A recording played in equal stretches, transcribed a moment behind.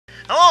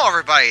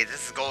everybody,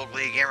 this is Gold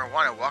League Gamer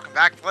 1 and welcome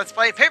back to Let's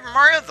Play Paper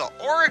Mario the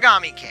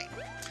Origami King.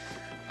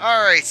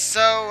 Alright,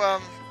 so,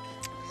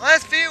 in the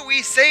last video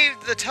we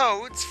saved the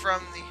Toads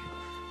from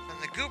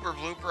the Goober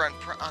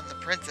Blooper on the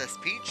Princess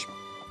Peach.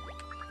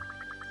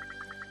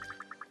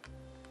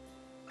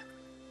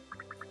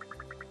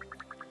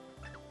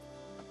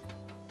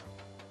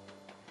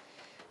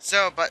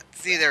 So, but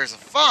see, there's a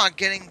fog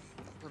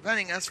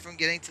preventing us from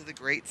getting to the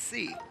Great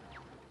Sea.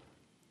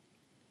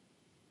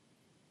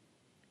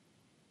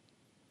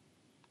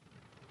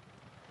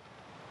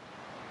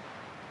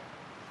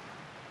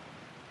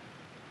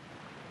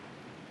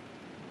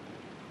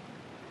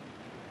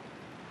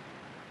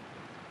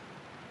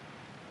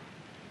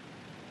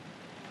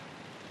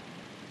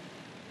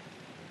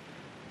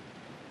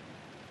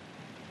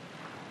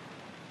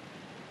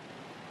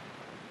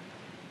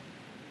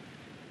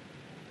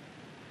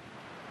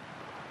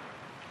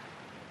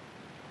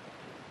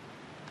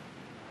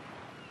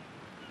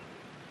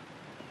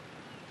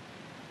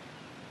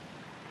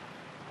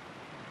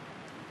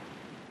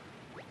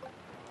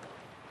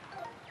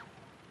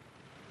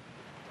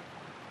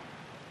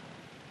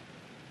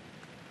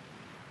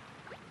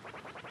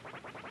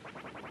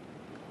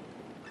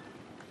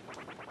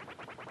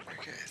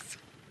 Okay.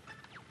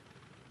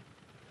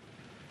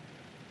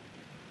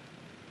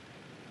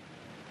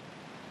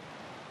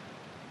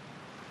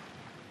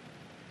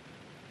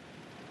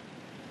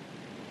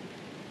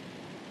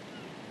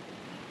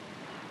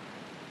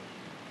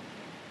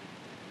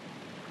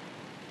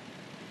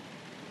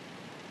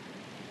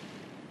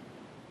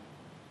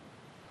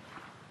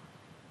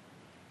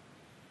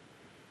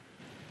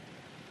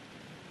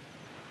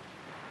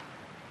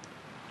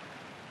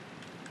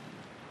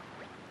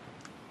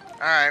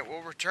 Alright,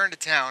 we'll return to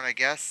town, I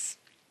guess.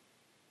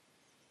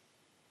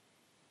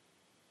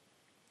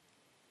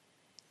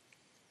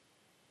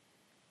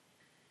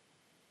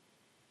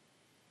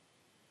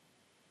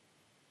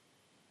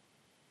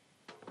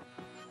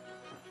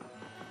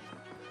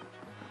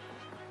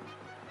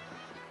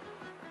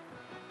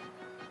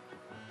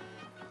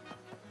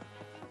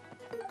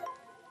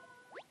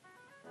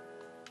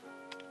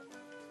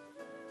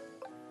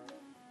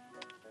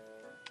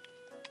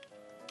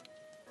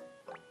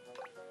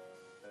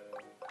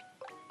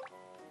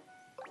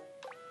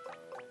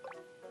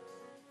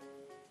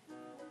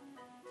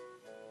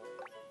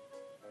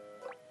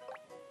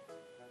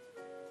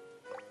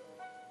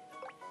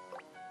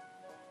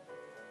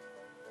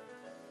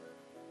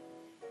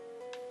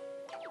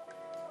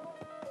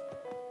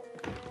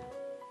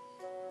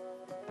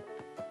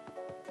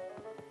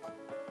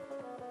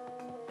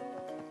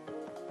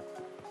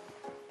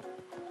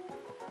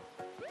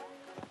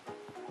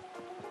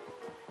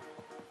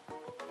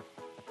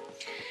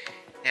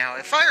 Now,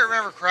 if I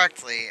remember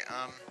correctly,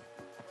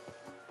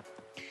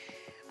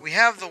 we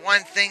have the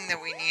one thing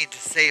that we need to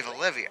save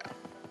Olivia.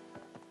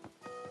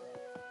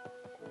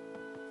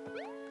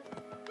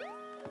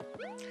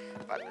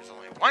 But there's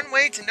only one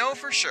way to know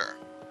for sure.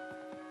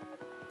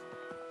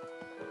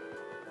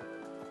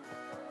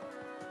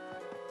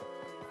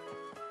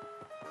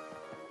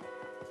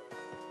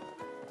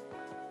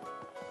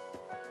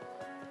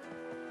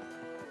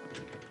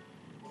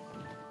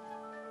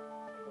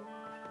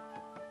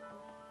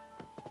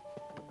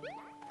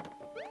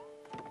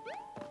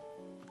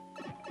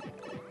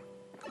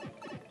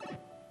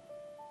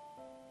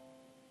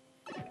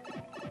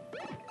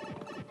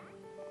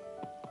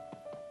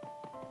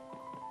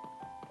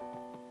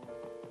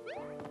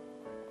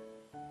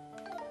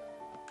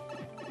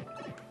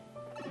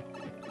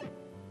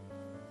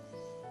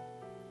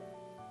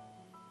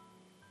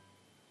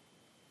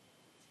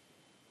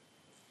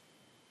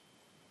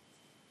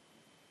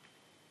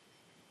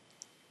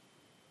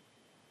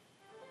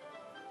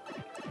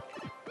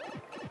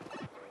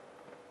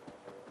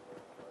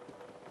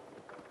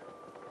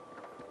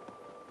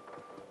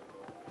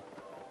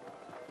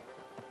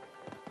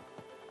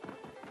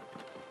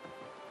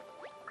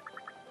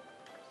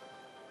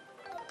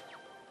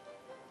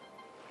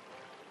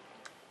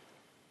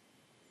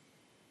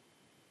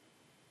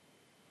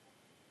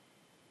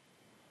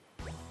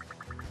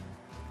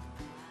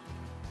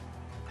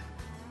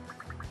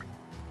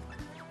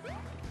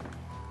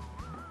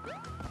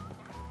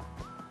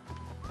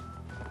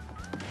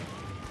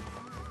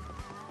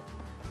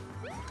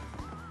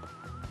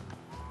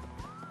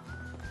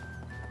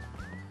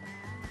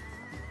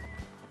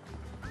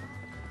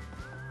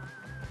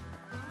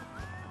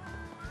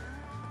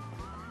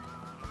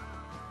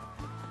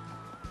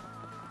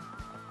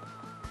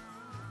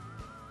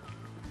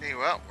 Hey,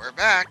 well, we're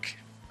back.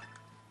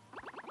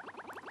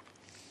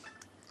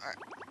 Alright.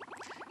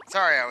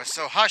 Sorry, I was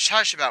so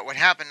hush-hush about what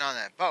happened on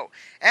that boat,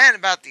 and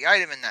about the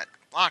item in that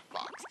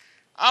lockbox.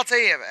 I'll tell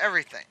you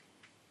everything.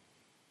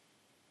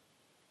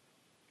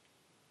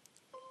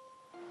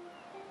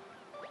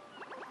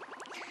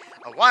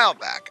 A while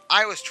back,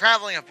 I was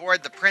traveling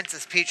aboard the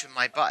Princess Peach with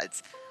my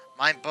buds,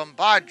 my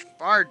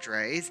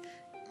bombardres,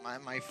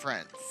 my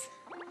friends.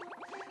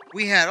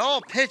 We had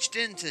all pitched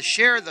in to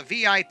share the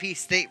VIP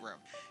stateroom.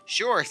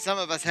 Sure, some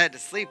of us had to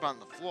sleep on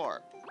the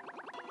floor.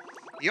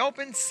 the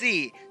open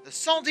sea, the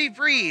salty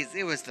breeze.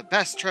 It was the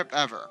best trip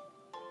ever.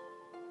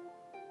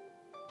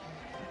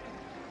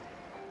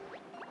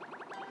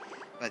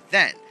 But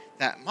then,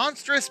 that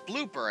monstrous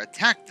blooper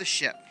attacked the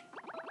ship.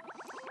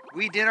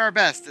 We did our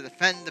best to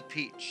defend the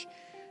Peach,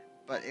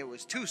 but it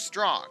was too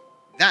strong.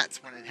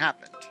 That's when it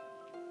happened.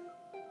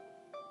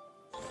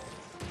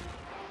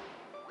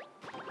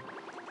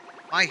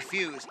 My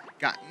fuse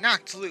got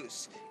knocked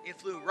loose. It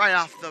flew right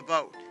off the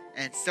boat,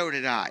 and so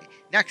did I.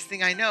 Next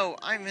thing I know,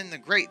 I'm in the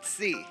Great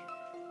Sea.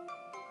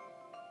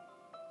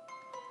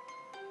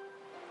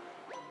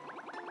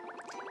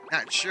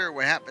 Not sure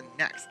what happened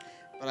next,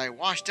 but I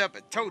washed up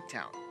at Toad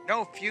Town.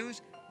 No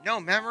fuse, no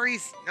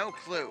memories, no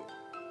clue.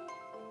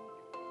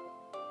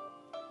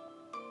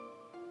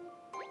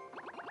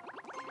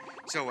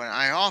 So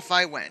off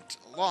I went,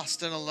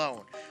 lost and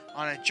alone,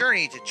 on a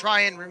journey to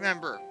try and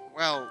remember,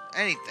 well,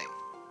 anything.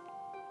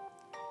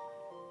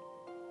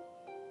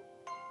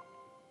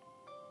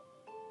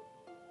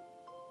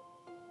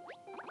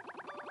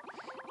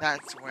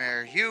 That's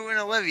where you and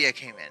Olivia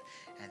came in,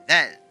 and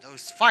then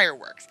those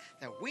fireworks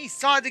that we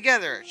saw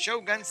together at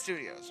Shogun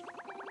Studios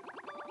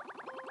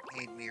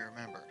made me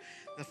remember.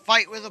 The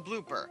fight with a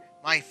blooper,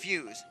 my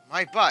fuse,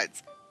 my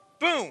buds.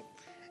 Boom!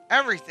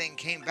 Everything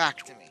came back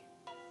to me.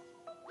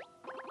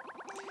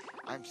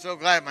 I'm so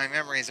glad my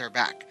memories are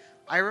back.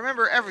 I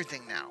remember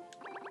everything now.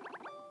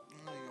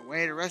 A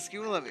way to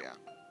rescue Olivia.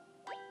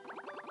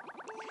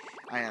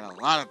 I had a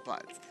lot of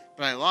buds,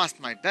 but I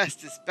lost my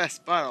bestest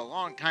best bud a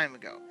long time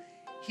ago.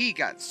 He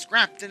got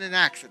scrapped in an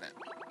accident.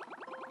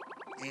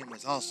 Name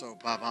was also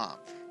Bob-omb.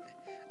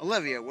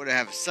 Olivia would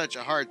have such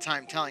a hard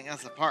time telling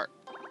us apart.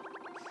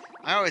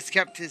 I always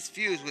kept his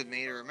fuse with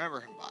me to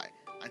remember him by,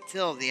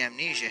 until the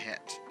amnesia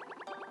hit.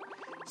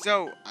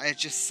 So, I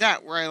just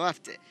sat where I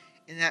left it,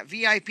 in that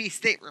VIP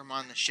stateroom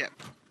on the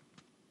ship.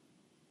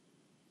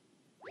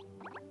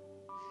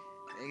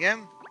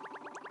 Again,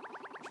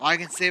 if I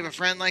can save a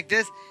friend like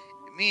this,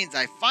 it means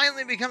I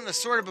finally become the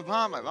sort of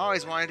Bob-omb I've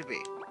always wanted to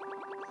be.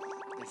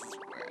 This is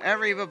where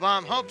every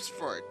Bob-omb hopes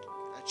for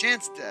a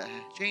chance to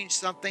change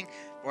something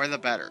for the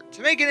better,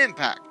 to make an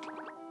impact.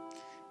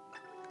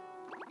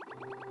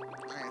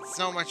 I had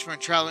so much fun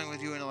traveling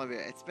with you and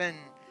Olivia. It's been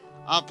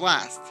a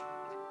blast.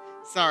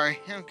 Sorry,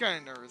 I'm kind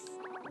of nervous.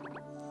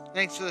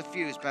 Thanks for the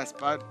fuse, best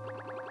bud.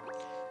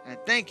 And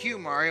thank you,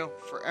 Mario,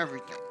 for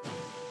everything.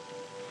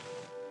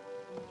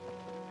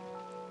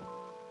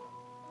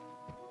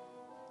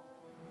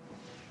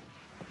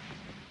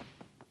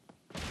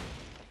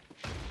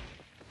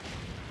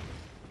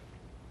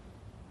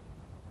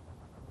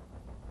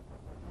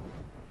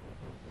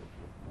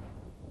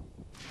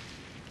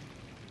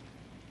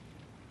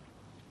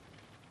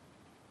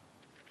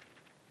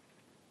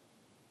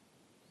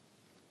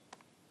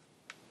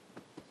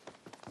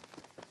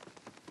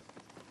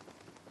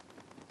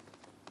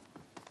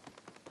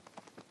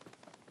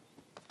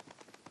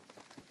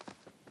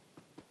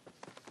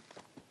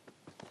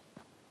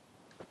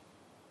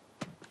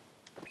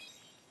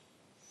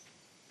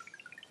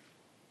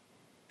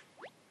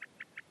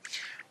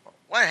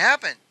 What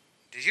happened?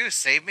 Did you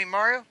save me,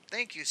 Mario?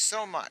 Thank you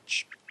so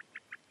much.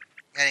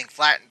 Getting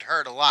flattened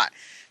hurt a lot,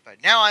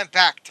 but now I'm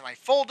back to my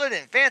folded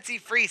and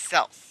fancy-free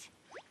self.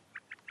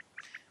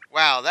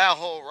 Wow, that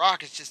whole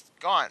rock is just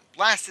gone,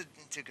 blasted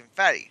into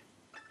confetti.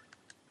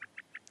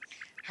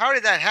 How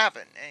did that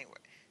happen, anyway?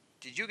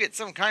 Did you get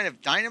some kind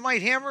of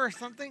dynamite hammer or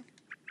something?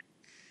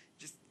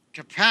 Just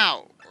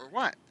kapow, or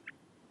what?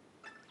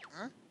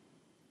 Huh?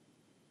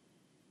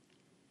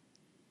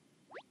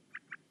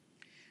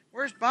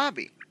 Where's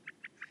Bobby?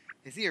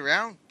 Is he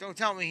around? Don't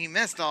tell me he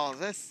missed all of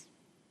this.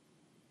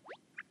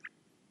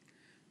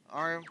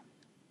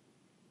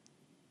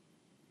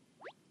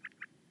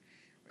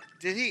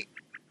 Did he?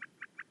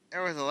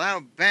 There was a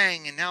loud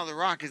bang and now the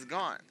rock is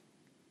gone.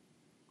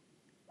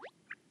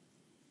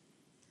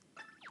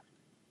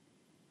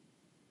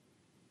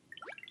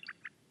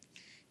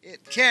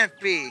 It can't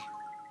be.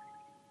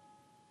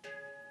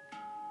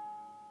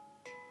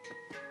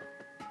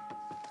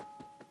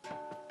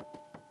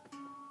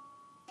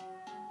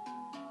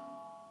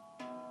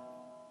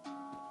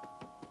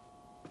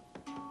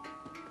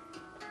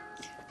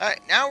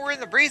 Alright, now we're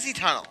in the breezy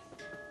tunnel.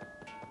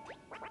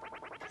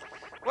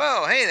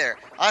 Whoa, hey there.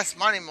 Us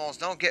money moles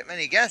don't get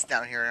many guests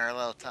down here in our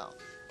little town.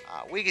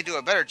 We could do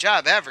a better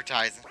job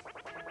advertising.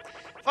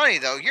 Funny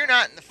though, you're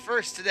not in the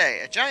first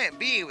today. A giant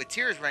bee with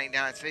tears running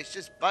down its face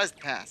just buzzed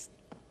past.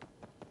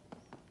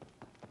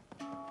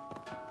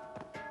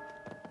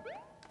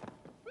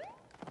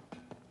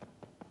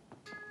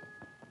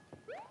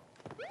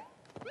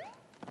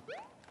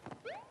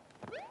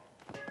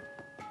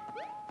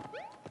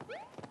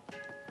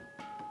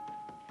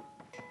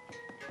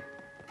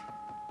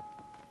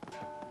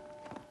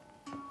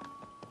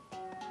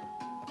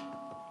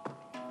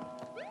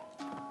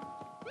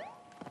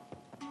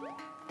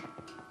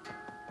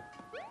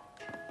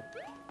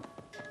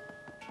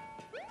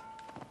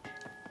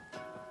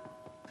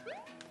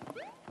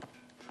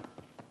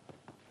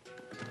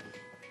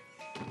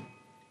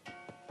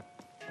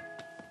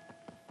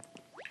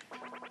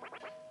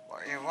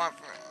 want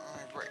for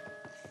my break?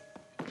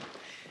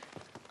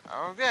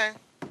 Okay.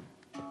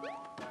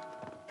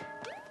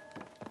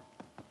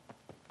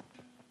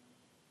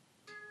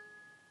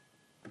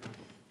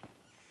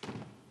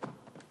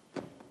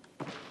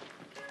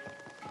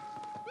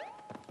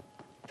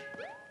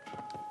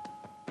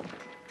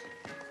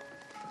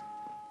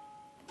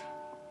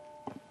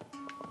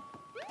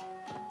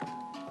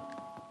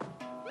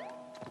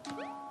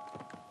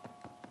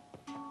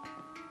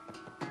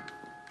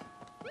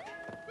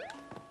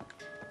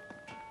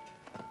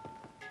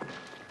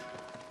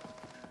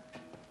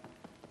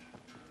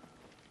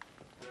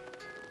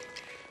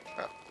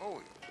 Oh,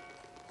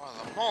 well,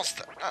 the mole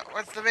stuff.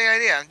 What's the big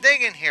idea? I'm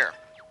digging here.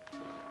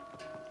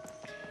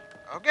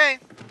 Okay.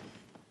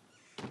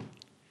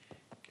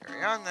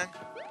 Carry on then.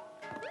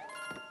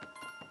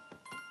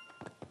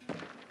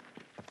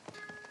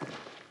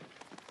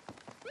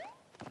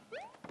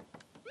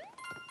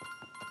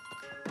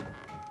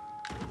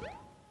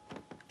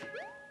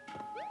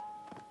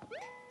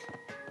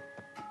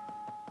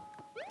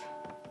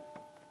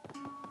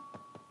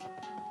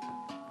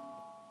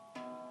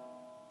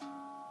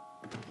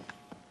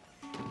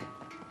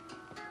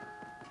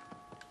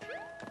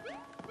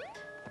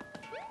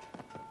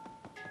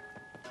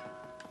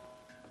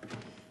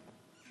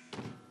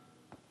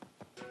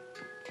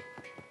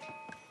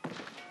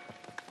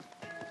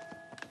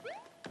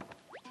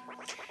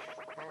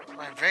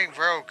 My big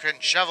bro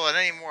couldn't shovel it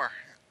anymore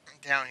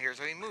down here,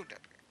 so he moved it.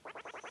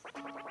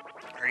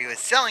 Or he was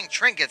selling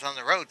trinkets on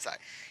the roadside.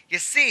 You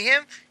see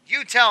him?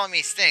 You tell him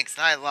he stinks,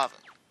 and I love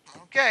him.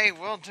 Okay,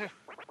 will do.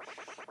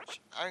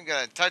 I'm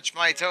gonna touch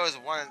my toes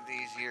one of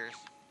these years.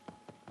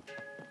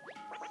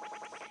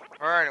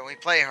 Alright, and we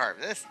play hard.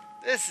 This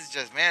is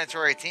just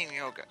mandatory team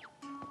yoga.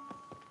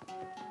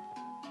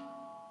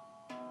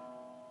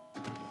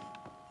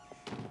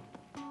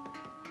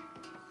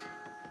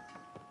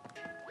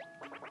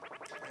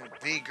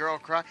 Bee girl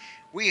cry.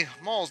 We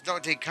moles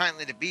don't take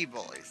kindly to bee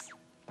bullies.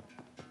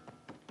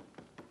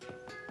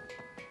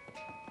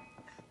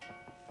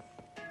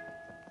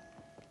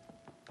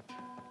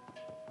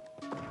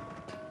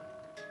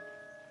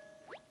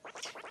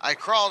 I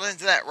crawled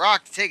into that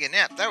rock to take a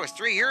nap. That was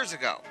 3 years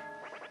ago.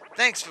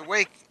 Thanks for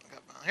waking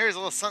up. Here's a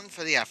little something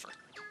for the effort.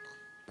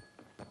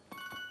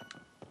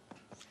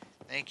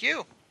 Thank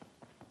you.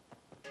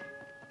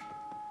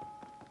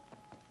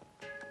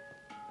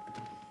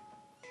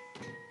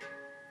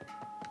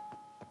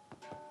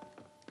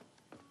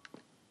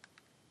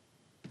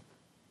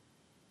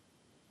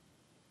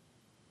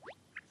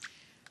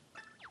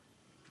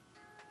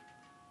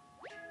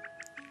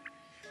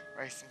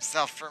 Race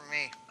himself for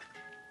me.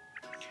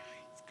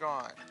 He's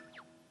gone.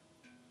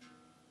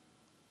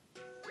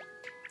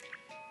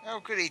 How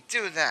could he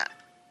do that?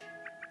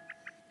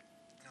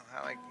 I don't know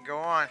how I can go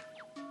on.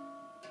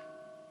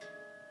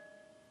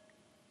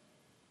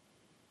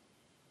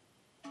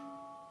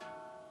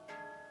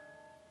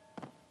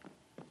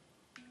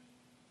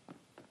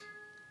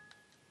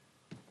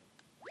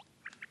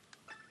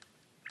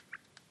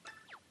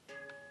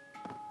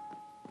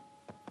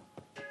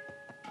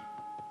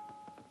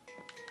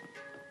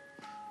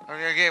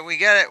 Okay, we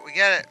get it, we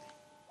get it.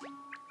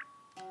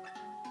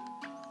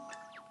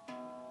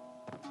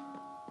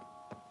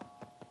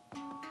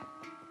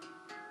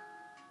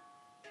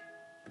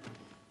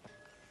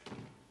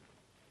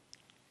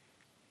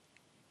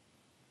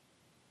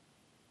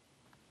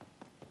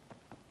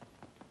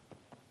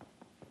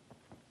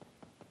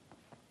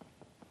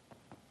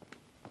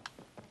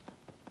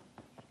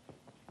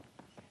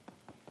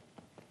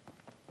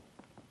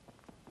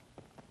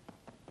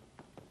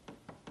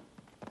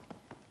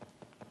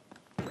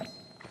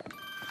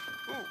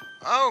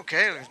 Ooh,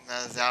 okay,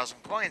 another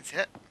 1,000 coins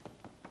hit.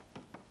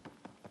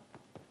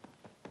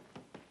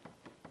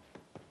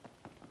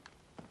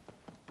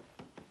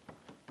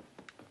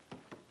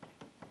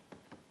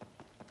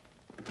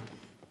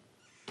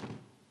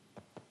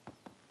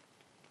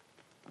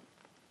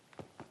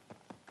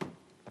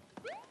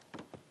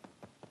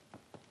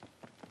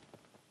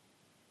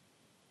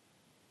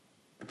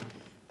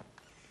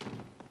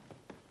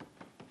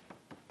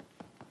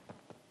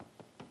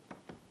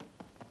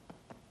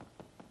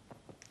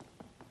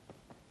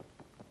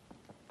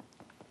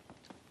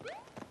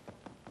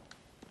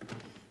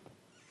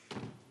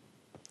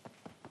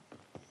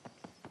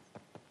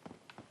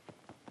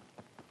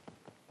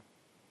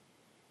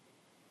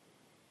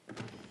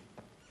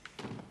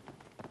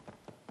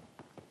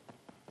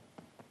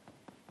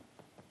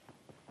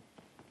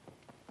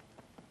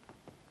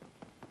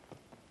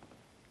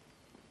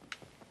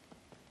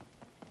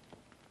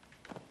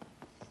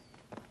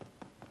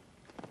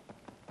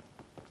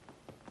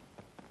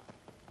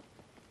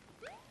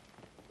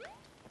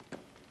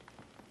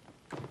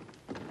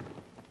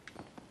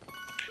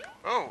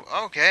 Oh,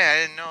 okay.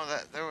 I didn't know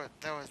that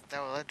that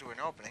led to an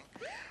opening.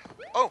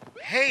 Oh,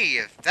 hey,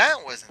 if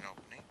that was an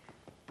opening,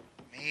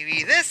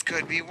 maybe this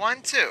could be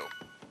one too.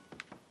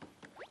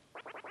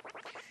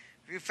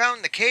 We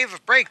found the cave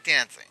of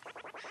breakdancing.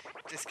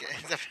 Just kidding.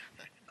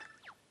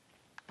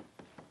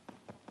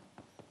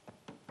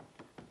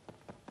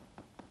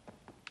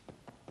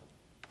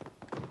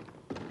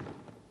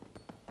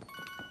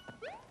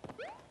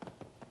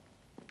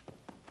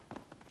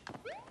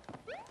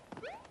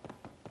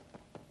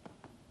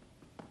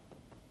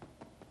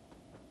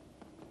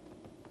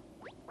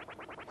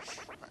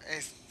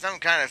 Some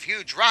kind of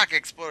huge rock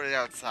exploded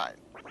outside.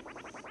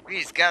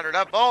 We scattered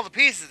up all the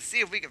pieces to see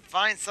if we can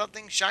find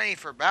something shiny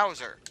for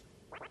Bowser.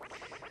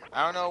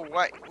 I don't know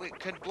what we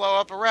could blow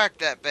up a rack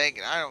that big,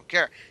 and I don't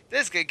care.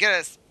 This could get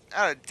us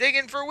out of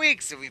digging for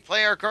weeks if we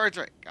play our cards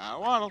right. Gotta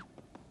waddle.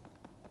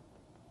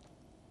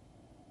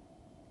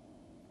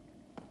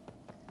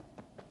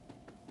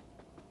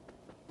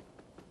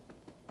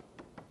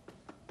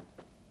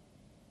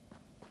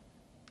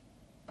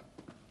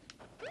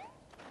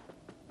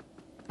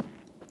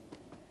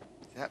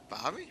 Is that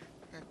Bobby?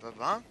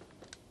 Bob-omb?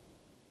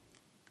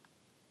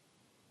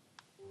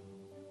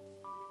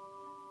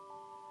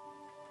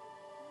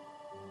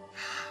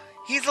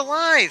 He's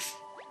alive!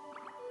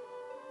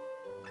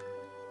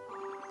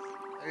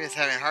 Olivia's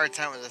having a hard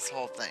time with this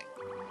whole thing.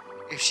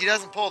 If she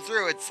doesn't pull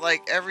through, it's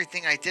like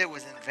everything I did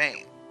was in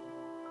vain.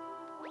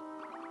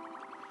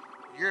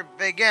 You're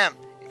Big M.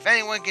 If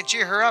anyone can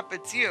cheer her up,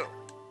 it's you.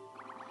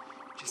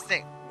 Just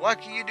think,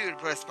 what can you do to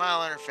put a smile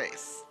on her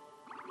face?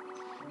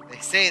 They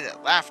say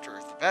that laughter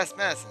is the best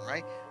medicine,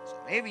 right? So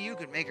maybe you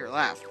could make her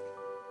laugh.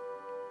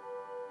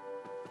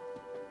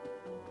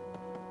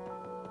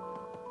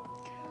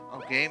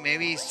 Okay,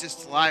 maybe he's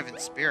just alive in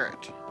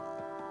spirit.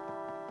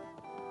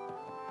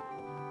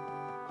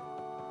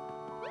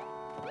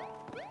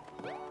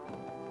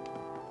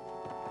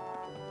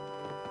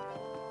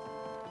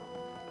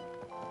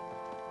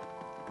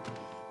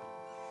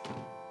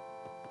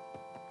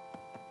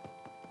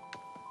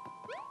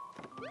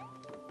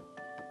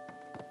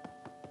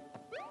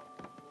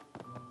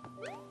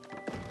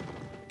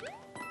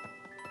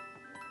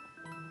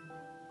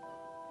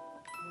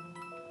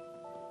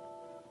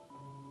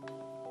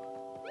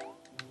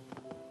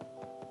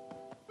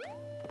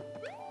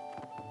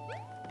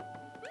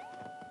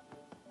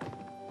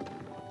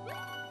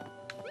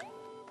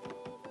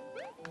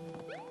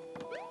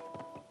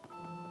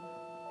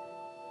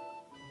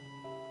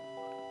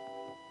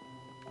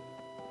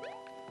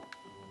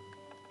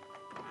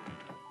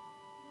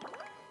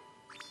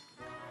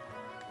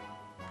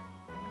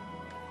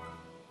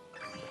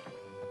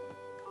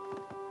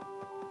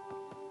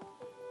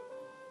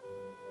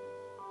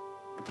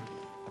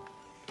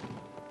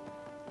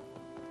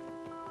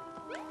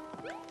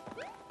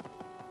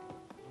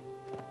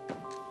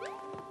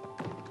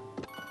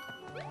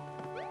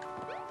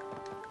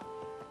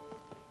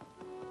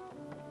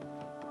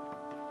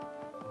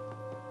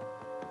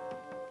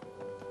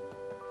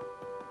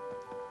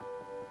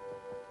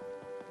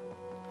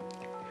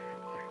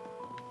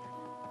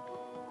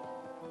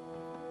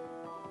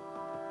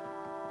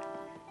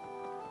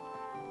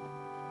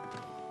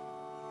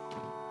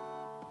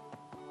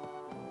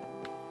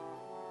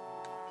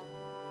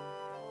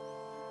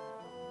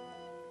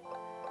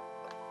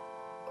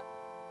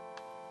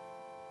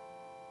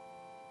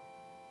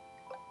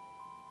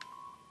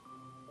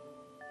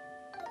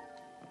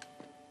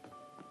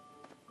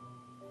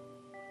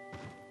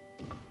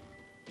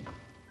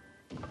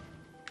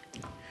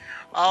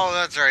 Oh,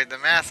 that's right. The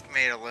mask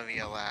made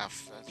Olivia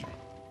laugh. That's right.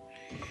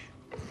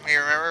 You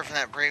remember from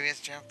that previous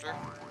chapter?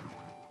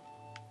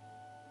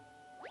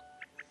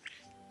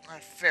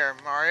 Not fair,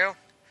 Mario.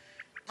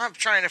 Not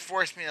trying to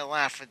force me to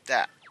laugh at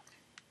that.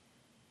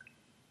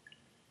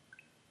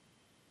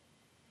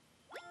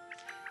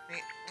 I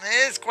mean,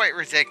 it is quite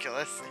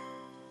ridiculous.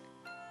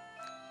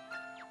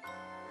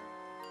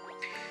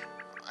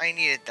 I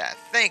needed that.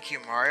 Thank you,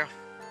 Mario.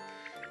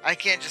 I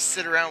can't just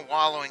sit around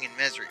wallowing in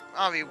misery.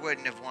 Bobby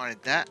wouldn't have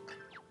wanted that.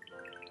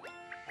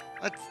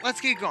 Let's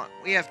keep going.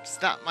 We have to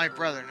stop my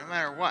brother no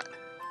matter what.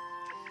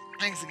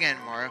 Thanks again,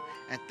 Mario.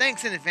 And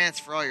thanks in advance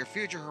for all your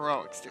future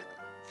heroics, too.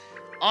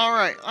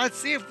 Alright, let's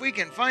see if we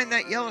can find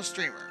that yellow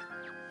streamer.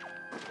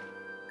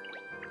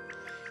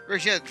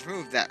 First, you have to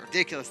remove that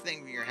ridiculous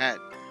thing from your head.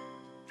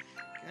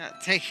 I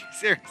cannot take you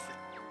seriously.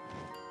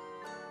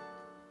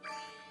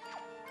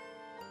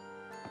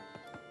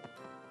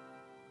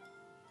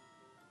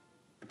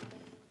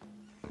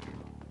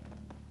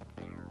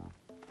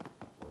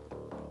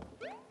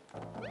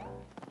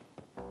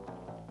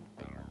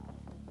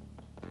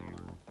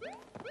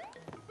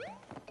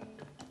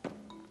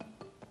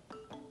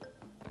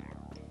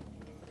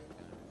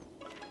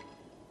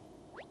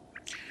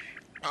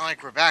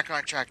 Like we're back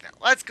on track now.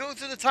 Let's go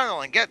through the tunnel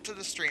and get to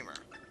the streamer.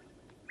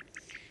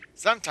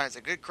 Sometimes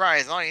a good cry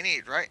is all you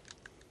need, right?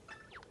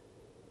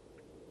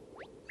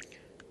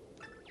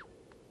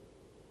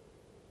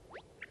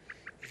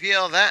 You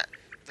feel that?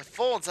 The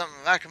folds on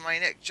the back of my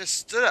neck just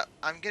stood up.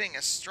 I'm getting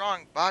a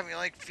strong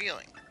Bobby-like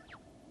feeling.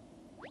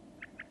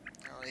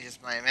 Only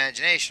just my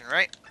imagination,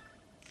 right?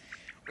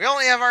 We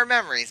only have our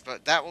memories,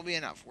 but that will be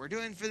enough. We're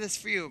doing this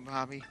for you,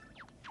 Bobby.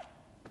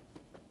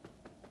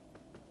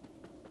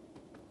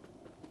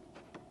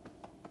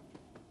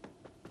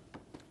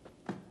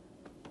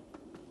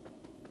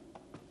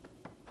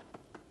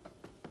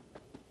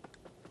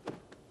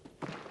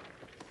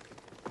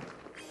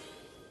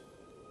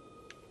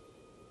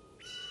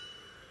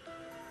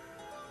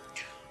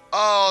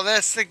 Oh,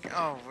 this thing.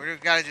 Oh,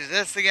 we've got to do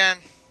this again.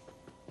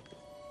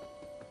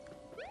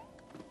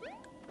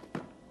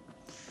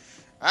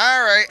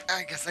 Alright,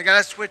 I guess I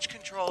gotta switch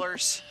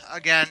controllers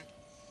again.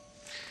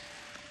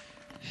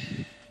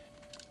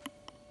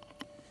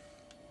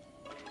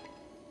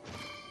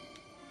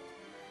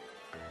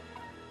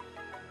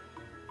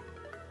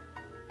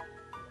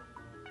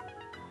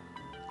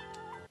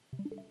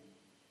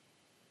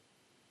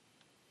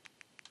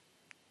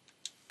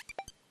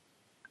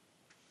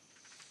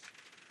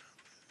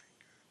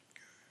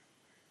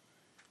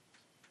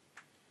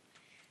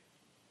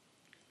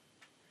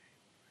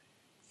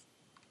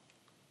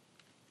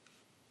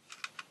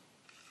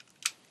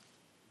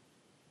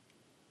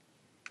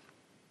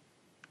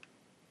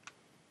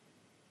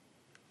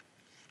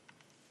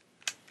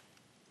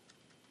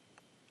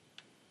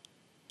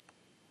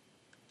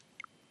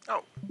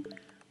 Oh.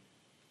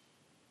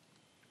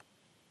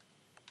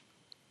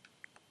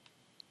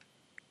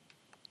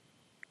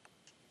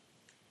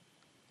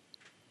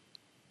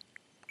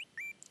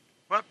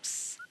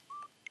 Whoops.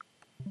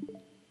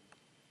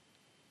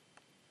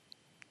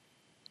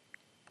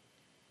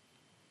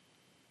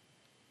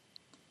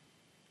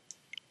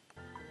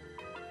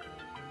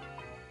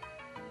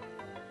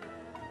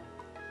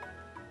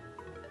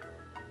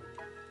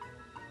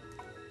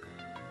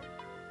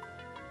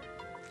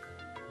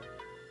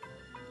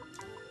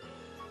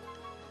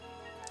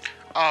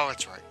 Oh,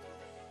 that's right.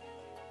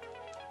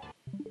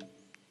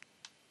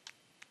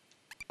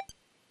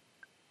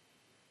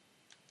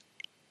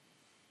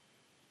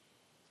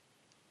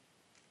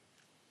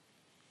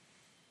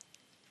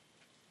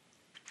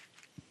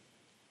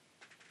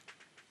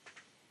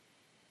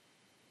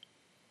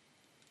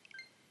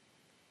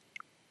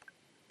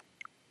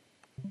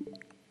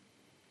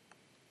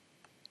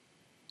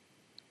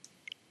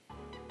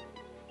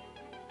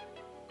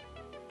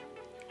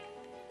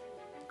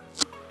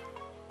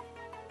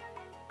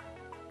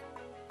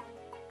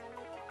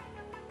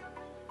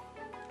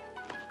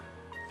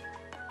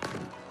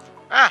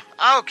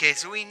 Ah, okay,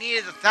 so we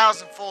needed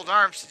 1,000-fold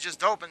arms to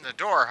just open the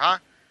door, huh?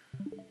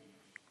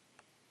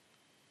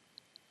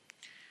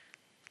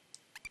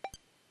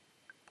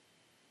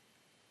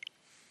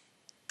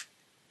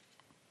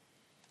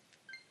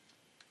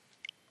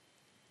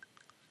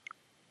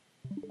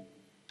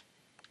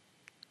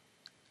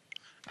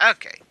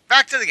 Okay,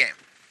 back to the game.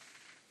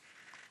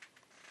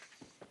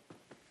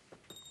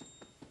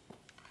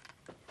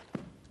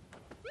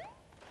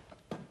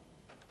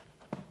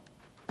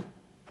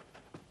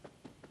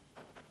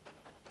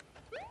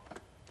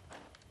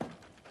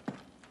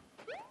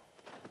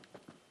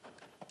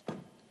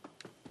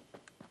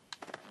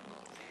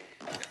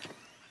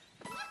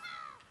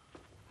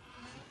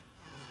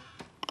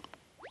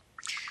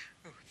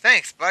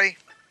 Thanks, buddy.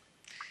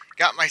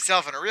 Got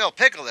myself in a real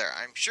pickle there.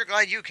 I'm sure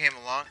glad you came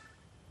along.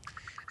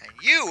 And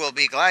you will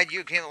be glad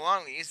you came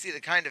along when you see the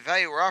kind of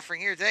value we're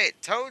offering here today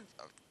at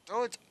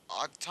Toad's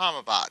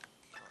Automobot.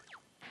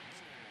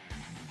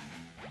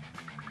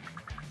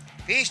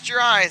 Feast your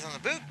eyes on the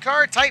boot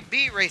car Type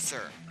B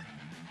racer.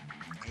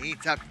 It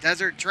heats up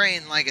desert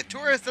terrain like a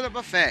tourist at a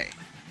buffet.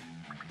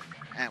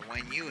 And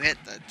when you hit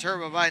the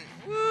turbo button,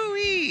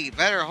 woo-wee,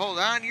 better hold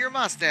on to your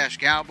mustache,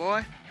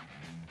 cowboy.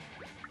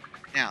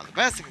 Now, the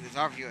best thing is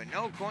offer you a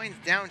no coins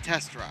down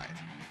test ride.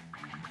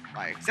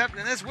 By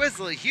accepting this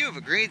whistle, you've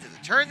agreed to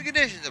the terms and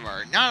conditions of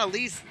our not a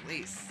lease.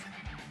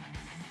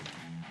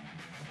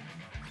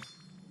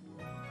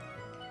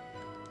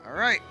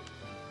 Alright.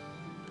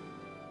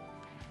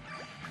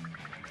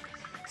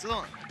 So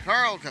the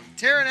car will come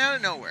tearing out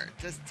of nowhere.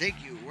 Just take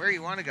you where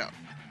you want to go.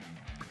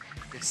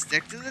 Just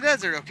stick to the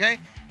desert, okay?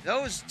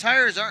 Those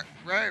tires aren't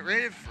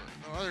rated for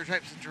no other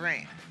types of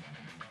terrain.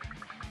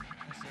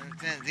 I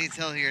understand the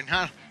detail here.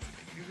 Not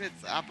you could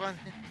stop on.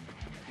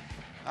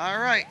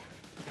 Alright.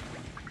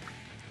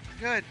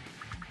 Good.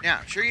 Now,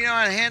 I'm sure you know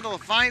how to handle a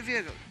fine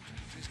vehicle.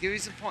 Just give you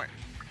some pointers.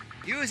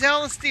 Use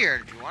L to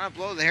steer. If you want to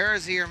blow the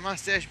hairs of your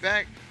mustache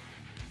back,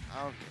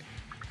 okay.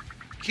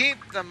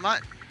 Keep the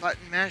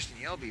button mashed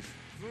and you'll be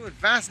moving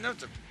fast enough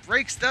to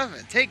break stuff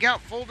and take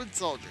out folded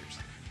soldiers.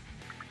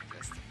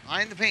 Just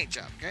mind the paint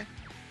job, okay?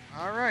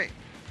 Alright.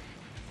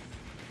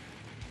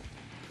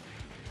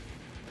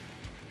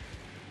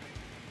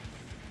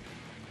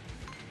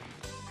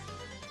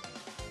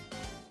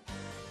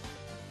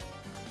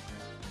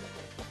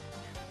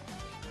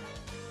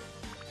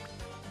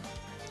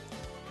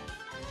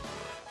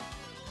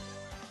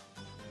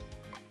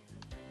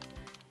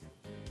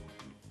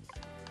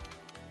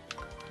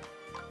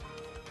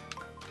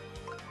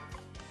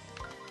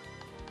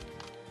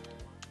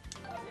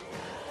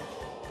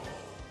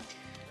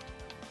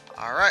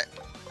 Alright.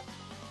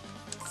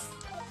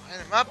 Line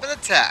him up and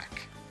attack.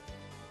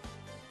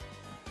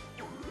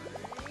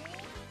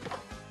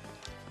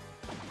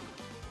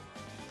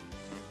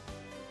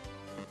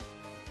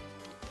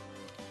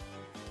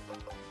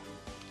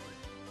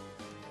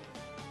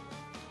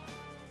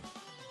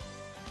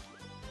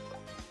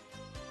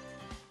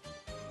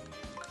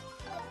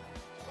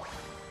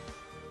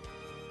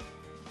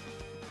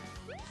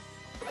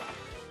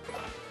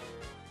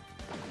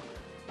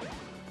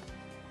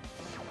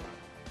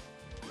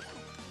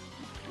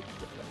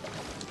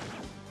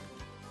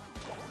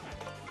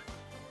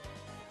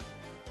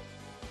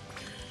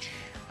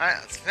 Alright,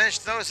 let's finish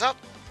those up.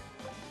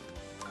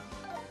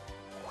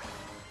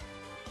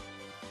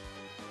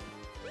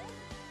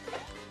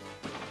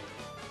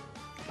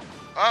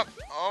 Oh,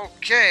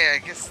 okay,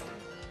 I guess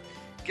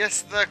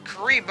the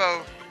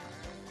Karibo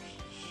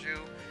shoe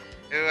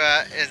who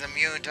is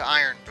immune to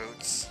iron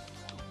boots.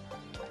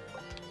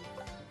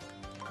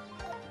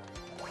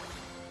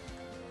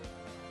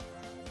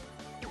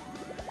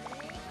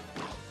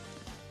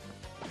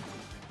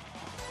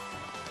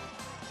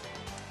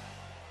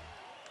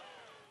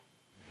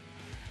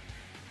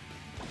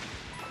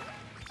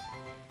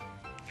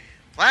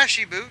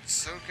 Flashy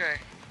boots, okay.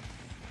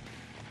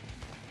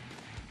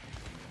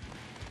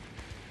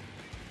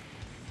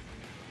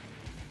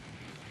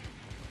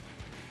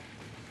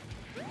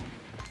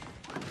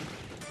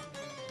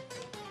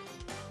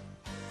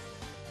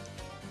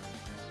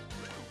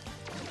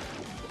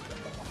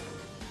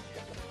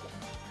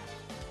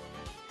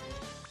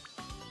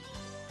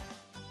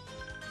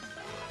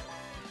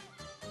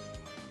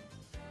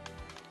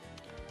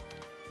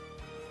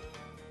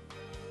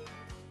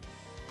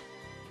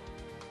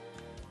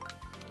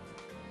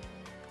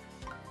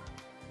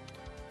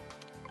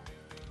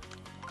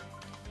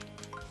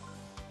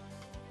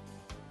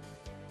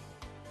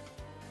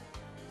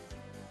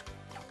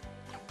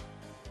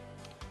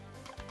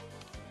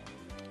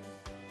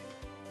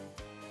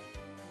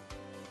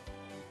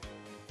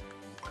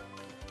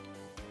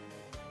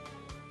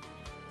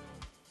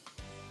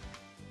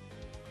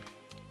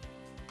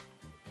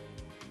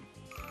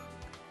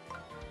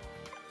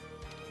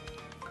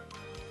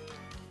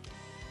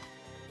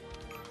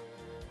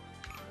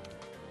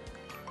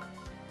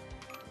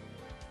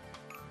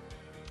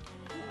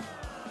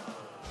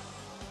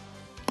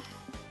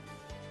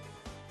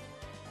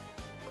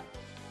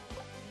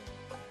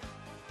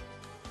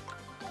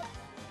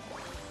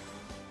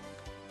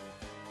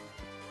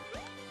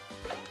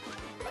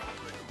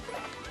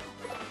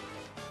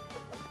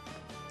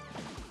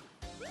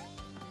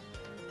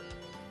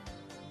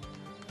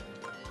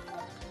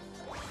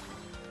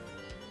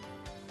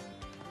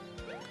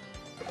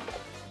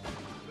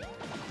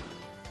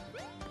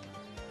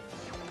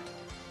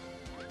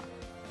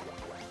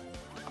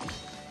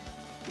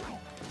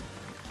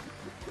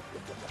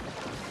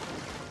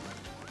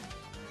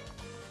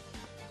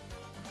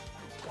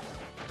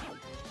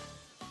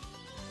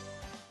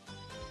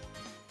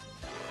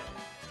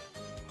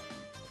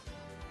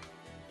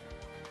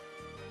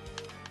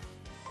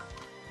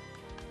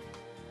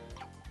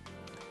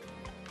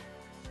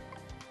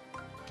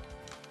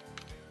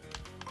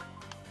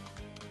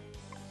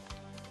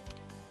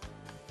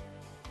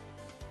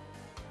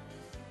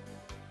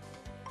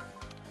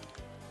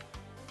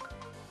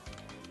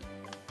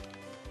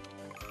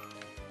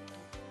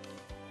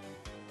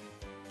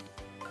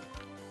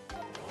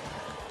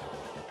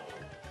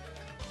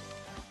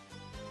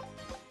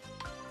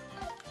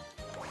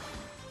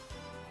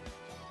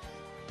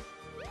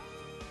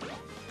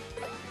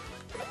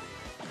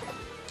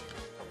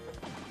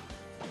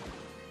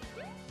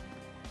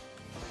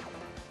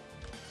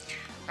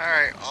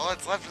 Alright, all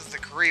that's left is the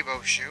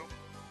Karibo shoe.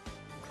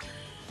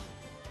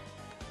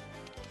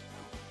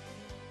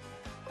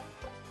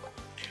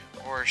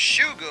 Or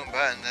Shoe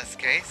Goomba in this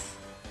case.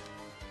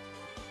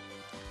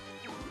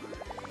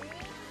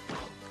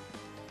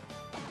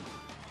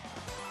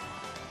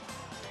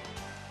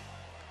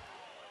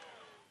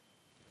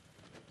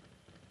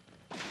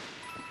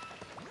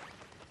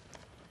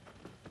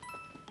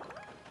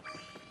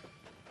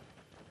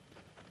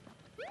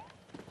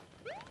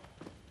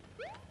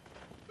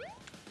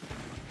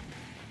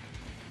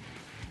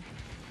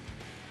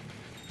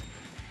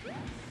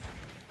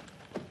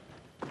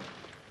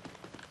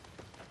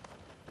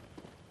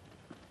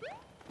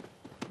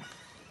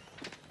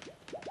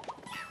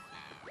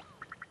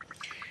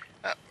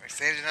 Oh, we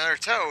saved another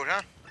toad,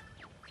 huh?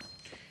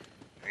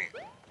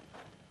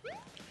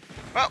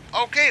 Well,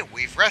 okay,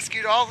 we've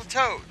rescued all the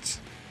toads.